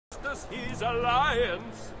force his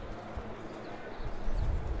alliance.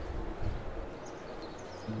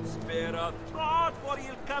 Spare a thought for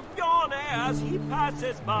Il Campione as he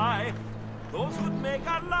passes by. Those who make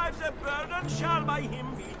our lives a burden shall by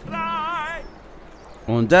him be tried.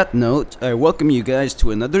 On that note, I welcome you guys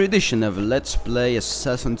to another edition of Let's Play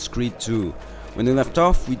Assassin's Creed 2. When we left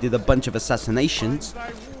off, we did a bunch of assassinations,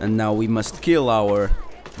 and now we must kill our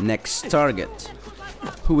next target,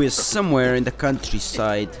 who is somewhere in the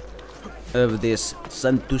countryside of this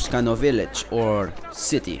San Tuscano village or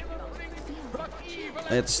city.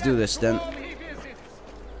 Let's do this then.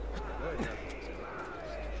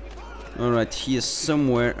 Alright, he is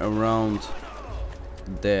somewhere around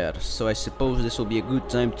there, so I suppose this will be a good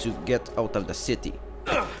time to get out of the city.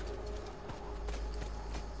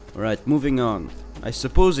 Alright, moving on. I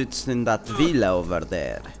suppose it's in that villa over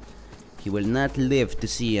there. He will not live to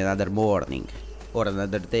see another morning, or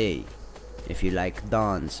another day, if you like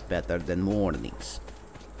dawns better than mornings.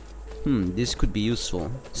 This could be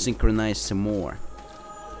useful. Synchronize some more.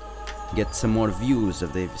 Get some more views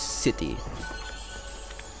of the city.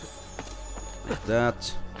 Like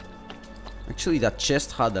that. Actually, that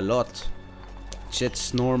chest had a lot.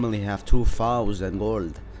 Chests normally have 2,000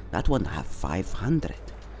 gold. That one have 500.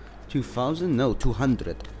 2,000? No,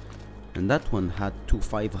 200. And that one had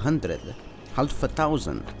 500. Half a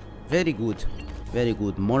thousand. Very good. Very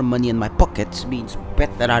good. More money in my pockets means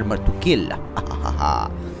better armor to kill.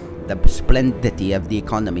 The splendidity of the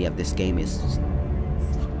economy of this game is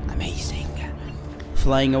amazing.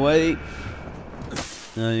 Flying away.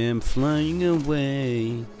 I am flying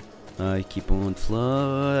away. I keep on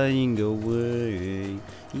flying away.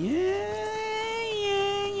 Yeah.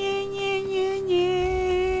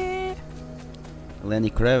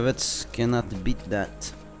 Lenny Kravitz cannot beat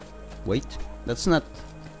that. Wait, that's not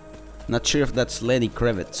sure if that's Lenny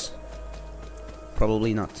Kravitz.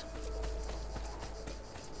 Probably not.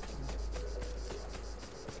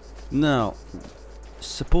 Now,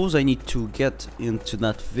 suppose I need to get into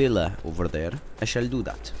that villa over there. I shall do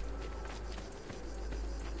that.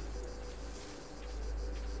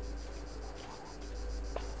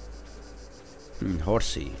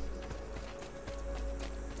 Horsey.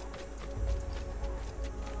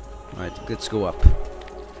 Right, let's go up.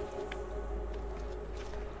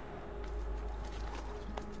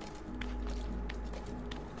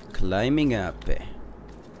 Climbing up.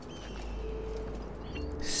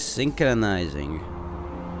 Synchronizing.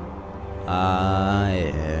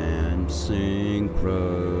 I am synchronizing.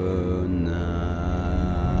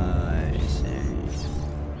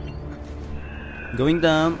 Going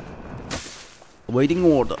down. Waiting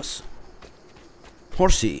orders.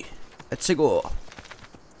 Horsey, let's go.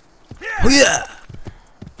 Oh yeah!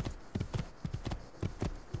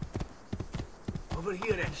 Over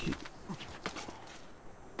here, Ezio.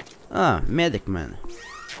 Ah, medic man.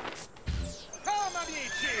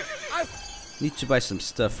 Need to buy some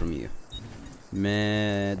stuff from you.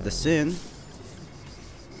 Medicine.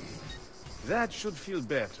 That should feel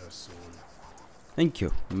better soon. Thank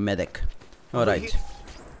you, medic. Alright.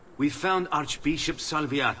 We found Archbishop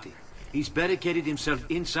Salviati. He's barricaded himself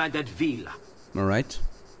inside that villa. Alright.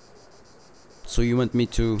 So you want me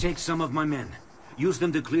to... Take some of my men. Use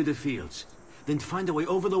them to clear the fields. Then find a way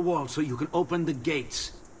over the wall so you can open the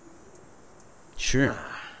gates. Sure.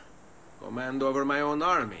 Command over my own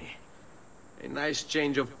army. A nice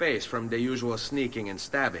change of pace from the usual sneaking and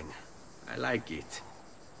stabbing. I like it.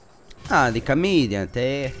 Ah, the comedian,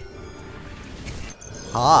 eh?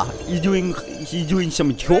 Ah, he's doing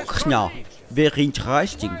some jokes now. Very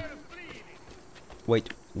interesting.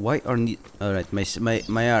 Wait, why are you... Alright,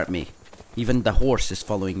 my army. Even the horse is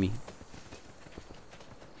following me.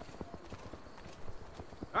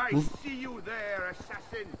 I see you there,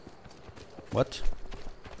 assassin. What?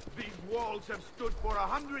 These walls have stood for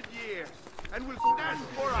 100 years and will stand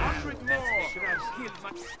for 100 more.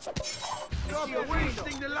 Stop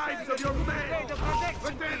wasting the lives of your men.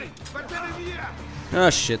 Ah,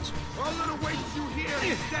 shit. All that awaits you here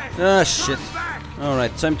is death. Ah, shit.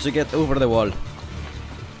 Alright, time to get over the wall.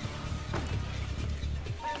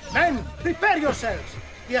 Men, prepare yourselves!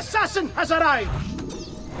 The assassin has arrived!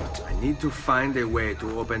 I need to find a way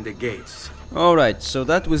to open the gates. Alright, so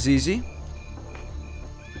that was easy.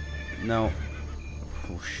 Now...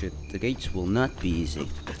 Oh shit, the gates will not be easy.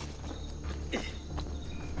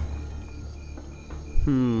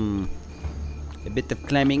 A bit of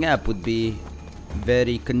climbing up would be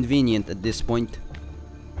very convenient at this point.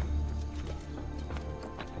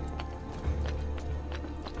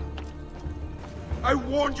 I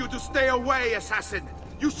warned you to stay away, assassin!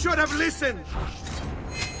 You should have listened!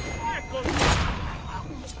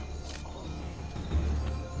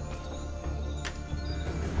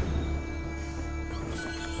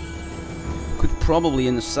 probably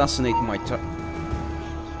assassinate my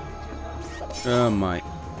oh my.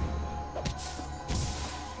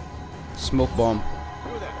 Smoke bomb.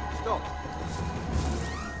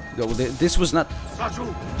 No, this was not...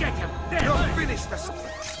 Raju, get him! There! You're finished!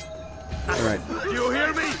 Alright. You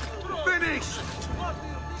hear me? Finish!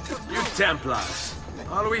 You Templars,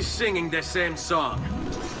 always singing the same song.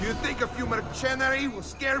 Do you think a few mercenary will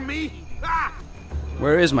scare me? Ah!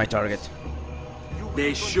 Where is my target?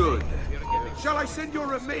 They should. Shall I send your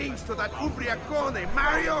remains to that Ubriacone,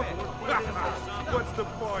 Mario? What's the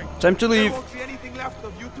point? Time to leave. There won't be anything left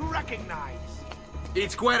of you to recognize.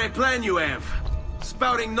 It's quite a plan you have.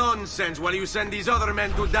 Spouting nonsense while you send these other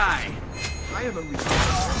men to die. I am a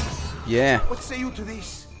result. Yeah. What say you to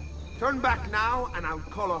this? Turn back now and I'll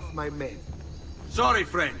call off my men. Sorry,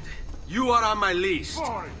 friend. You are on my list.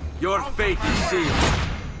 Your fate is sealed.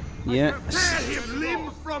 Yeah. Tear him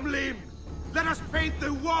limb from limb. Let us paint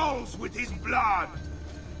the walls with his blood.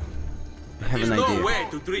 I have There's an no idea. way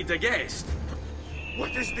to treat a guest.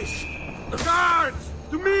 What is this? Guards!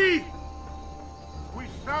 To me! We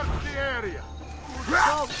search the area.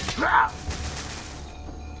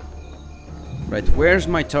 Right, where's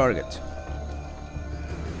my target?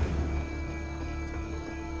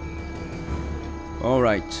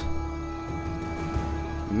 Alright.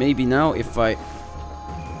 Maybe now if I...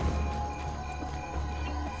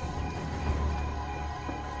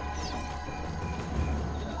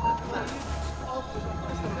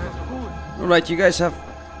 Alright, you guys have...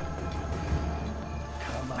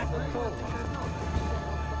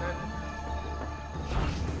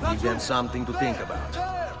 Give them something to think about.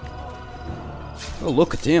 Oh,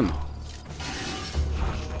 look at him.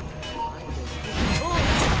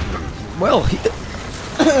 Well,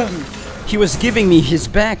 he was giving me his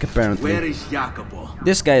back, apparently. Where is Jacopo?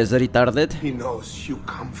 This guy is retarded. He knows you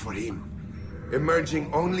come for him,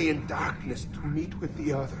 emerging only in darkness to meet with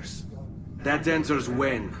the others. That answers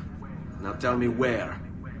when. Now tell me where.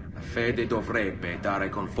 La fede dovrebbe dare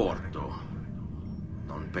conforto,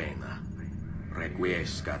 non pena.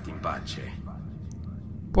 Requiescat in pace.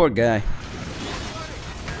 Poor guy.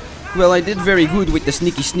 Well, I did very good with the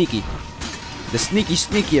sneaky. The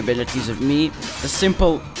sneaky abilities of me. The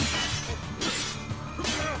simple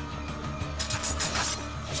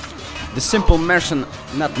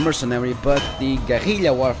not mercenary, but the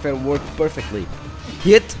guerrilla warfare worked perfectly.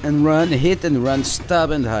 Hit and run,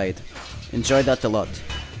 stab and hide. Enjoy that a lot.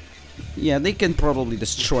 Yeah, they can probably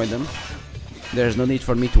destroy them. There's no need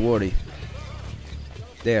for me to worry.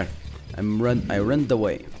 There, I run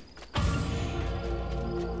away.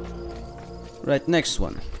 Right, next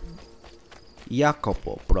one.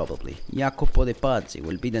 Jacopo, probably. Jacopo de Pazzi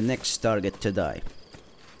will be the next target to die.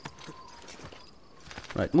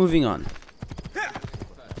 Right, moving on.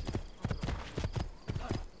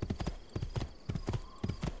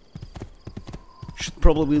 Should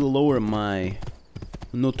probably lower my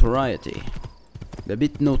notoriety. A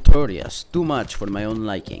bit notorious, too much for my own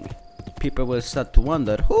liking. People will start to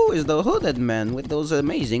wonder, who is the hooded man with those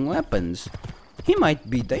amazing weapons? He might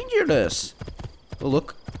be dangerous. Oh,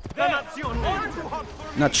 look.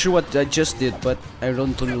 Not sure what I just did, but I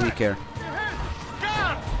don't really care.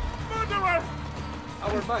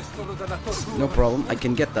 No problem, I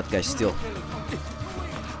can get that guy still.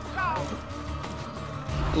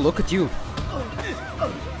 Look at you.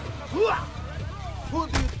 Who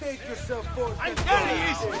do you take yourself for?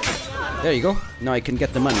 There you go. Now I can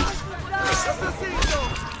get the money.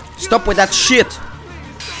 Stop with that shit!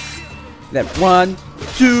 Then 1,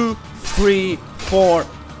 2, 3, 4.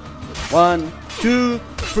 1, 2,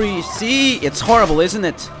 3. See? It's horrible, isn't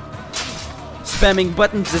it? Spamming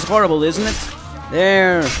buttons is horrible, isn't it?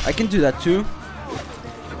 There. I can do that too.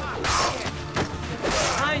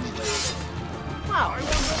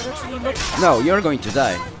 No, you're going to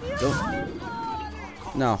die. Don't.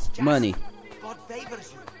 No, money.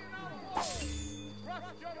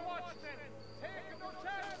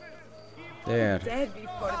 There.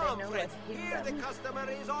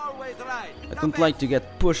 I don't like to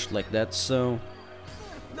get pushed like that, so...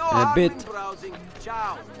 a bit...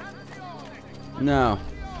 No.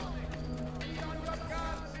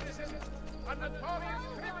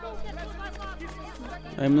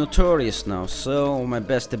 I'm notorious now, so my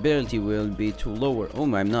best ability will be to lower...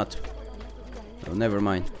 Oh, I'm not. Oh, never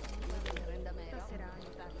mind.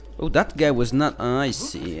 Oh, that guy was not... I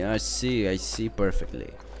see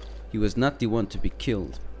perfectly. He was not the one to be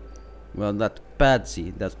killed. Well, that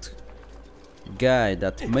Patsy, that guy,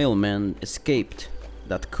 that mailman escaped.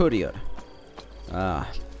 That courier. Ah.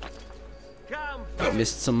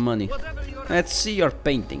 Missed some money. Let's see your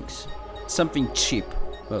paintings. Something cheap.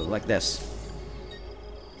 Well, like this.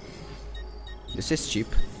 This is cheap.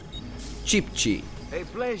 Cheap. A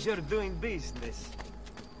pleasure doing business.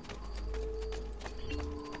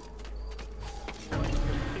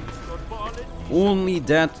 Only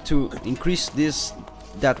that to increase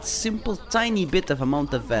that simple tiny bit of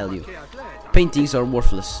amount of value. Paintings are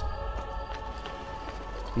worthless.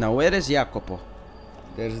 Now where is Jacopo?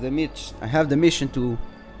 There's the mission. I have the mission to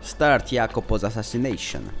start Jacopo's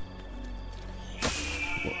assassination.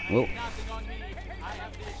 Whoa.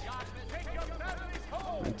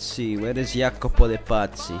 Let's see, where is Jacopo de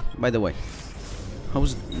Pazzi? By the way,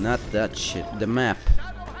 how's not that shit? The map.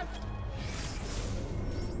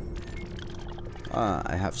 Ah,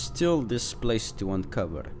 I have still this place to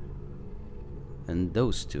uncover. And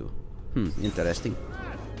those two. Interesting.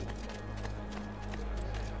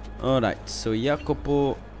 Alright, so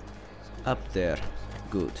Jacopo up there.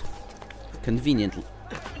 Good. Conveniently.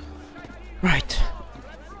 Right.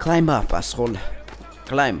 Climb up, asshole.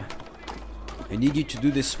 Climb. I need you to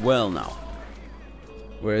do this well now.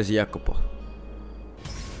 Where is Jacopo?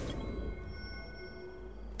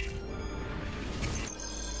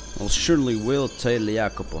 I'll surely will tail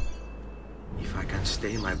Jacopo. If I can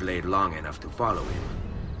stay my blade long enough to follow him,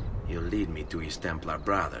 he'll lead me to his Templar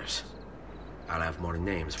brothers. I'll have more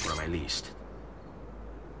names for my list.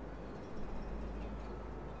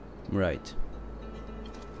 Right.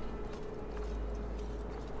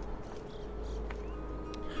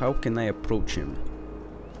 How can I approach him?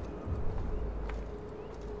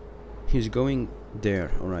 He's going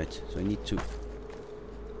there. Alright, so I need to...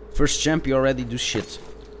 First jump, you already do shit.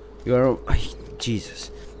 You're... Jesus.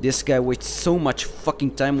 This guy wastes so much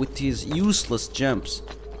fucking time with his useless jumps.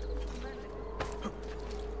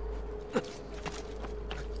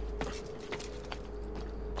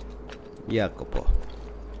 Jacopo.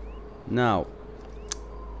 Now.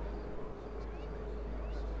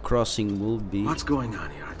 Crossing will be... What's going on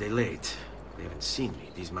here? Are they late? They haven't seen me,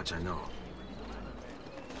 this much I know.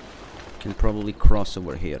 Can probably cross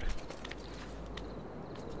over here.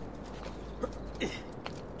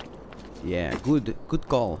 Yeah, good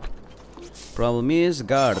call. Problem is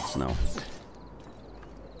guards now.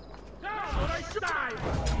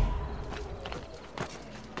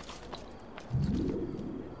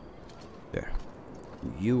 There.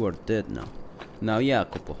 You are dead now. Now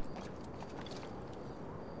Jacopo.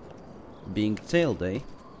 Being tailed, eh?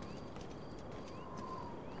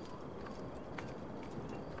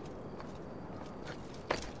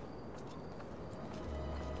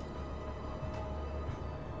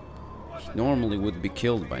 Normally would be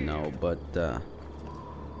killed by now, but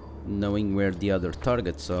knowing where the other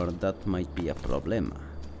targets are, that might be a problem.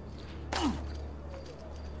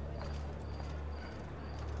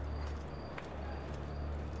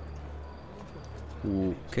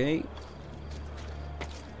 Okay.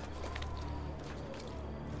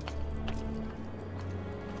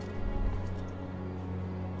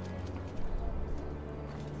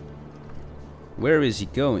 Where is he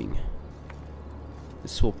going?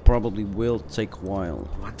 This will probably take a while.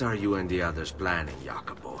 What are you and the others planning,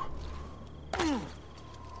 Jacopo?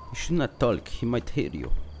 You should not talk, he might hear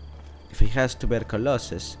you. If he has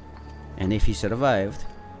tuberculosis, and if he survived,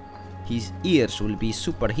 his ears will be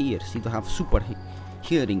super ears. He'll have super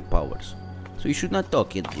hearing powers. So you should not talk,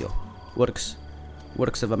 Ezio. Works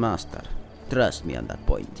of a master. Trust me on that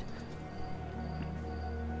point.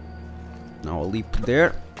 Now I'll leap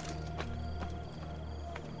there.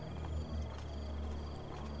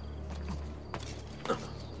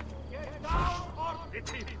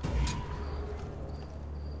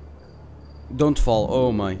 Don't fall.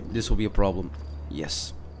 Oh my, this will be a problem.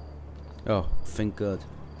 Yes. Oh, thank God.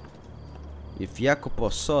 If Jacopo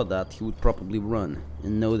saw that, he would probably run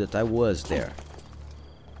and know that I was there.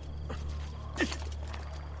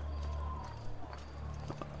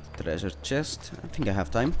 Treasure chest. I think I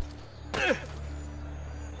have time.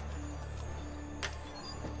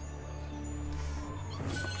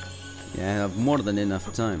 Yeah, I have more than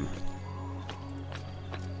enough time.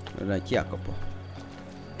 Right, Jacopo.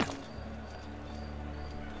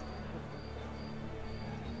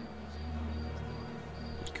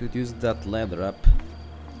 Could use that ladder up.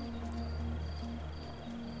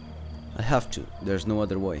 I have to. There's no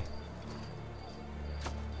other way.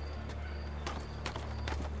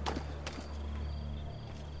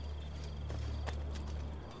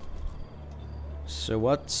 So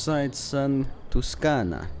outside San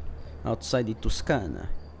Tuscana. Outside the Tuscana.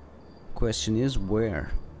 Question is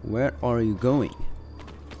where? Where are you going?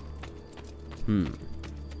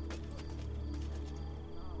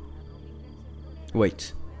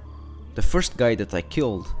 Wait. The first guy that I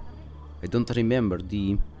killed, I don't remember,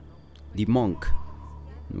 the monk.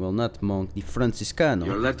 Well, not monk, the Franciscano.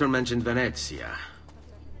 Your letter mentioned Venezia.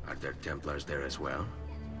 Are there Templars there as well?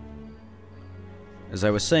 As I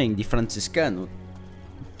was saying, the Franciscano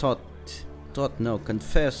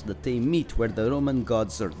confess that they meet where the Roman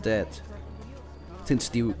gods are dead. Since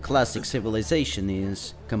the classic civilization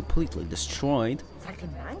is completely destroyed,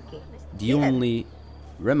 the only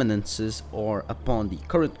reminiscences are upon the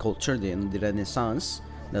current culture in the Renaissance.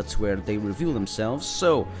 That's where they reveal themselves.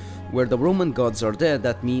 So, where the Roman gods are dead,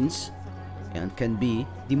 that means, and can be,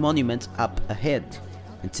 the monument up ahead.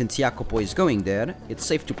 And since Jacopo is going there, it's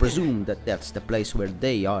safe to presume that that's the place where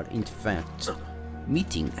they are, in fact,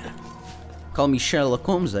 meeting. Call me Sherlock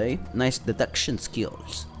Holmes, eh? Nice deduction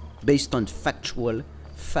skills, based on factual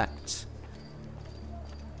facts.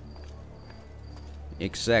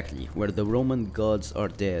 Exactly, where the Roman gods are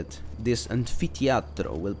dead. This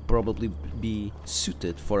amphitheatro will probably be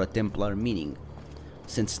suited for a Templar meeting,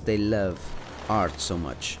 since they love art so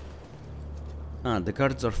much. Ah, the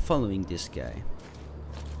guards are following this guy.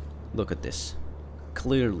 Look at this.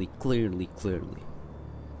 Clearly.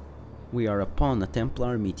 We are upon a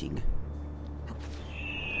Templar meeting.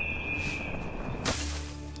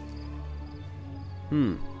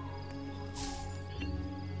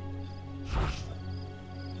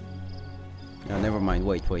 Never mind,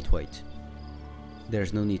 wait.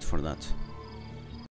 There's no need for that.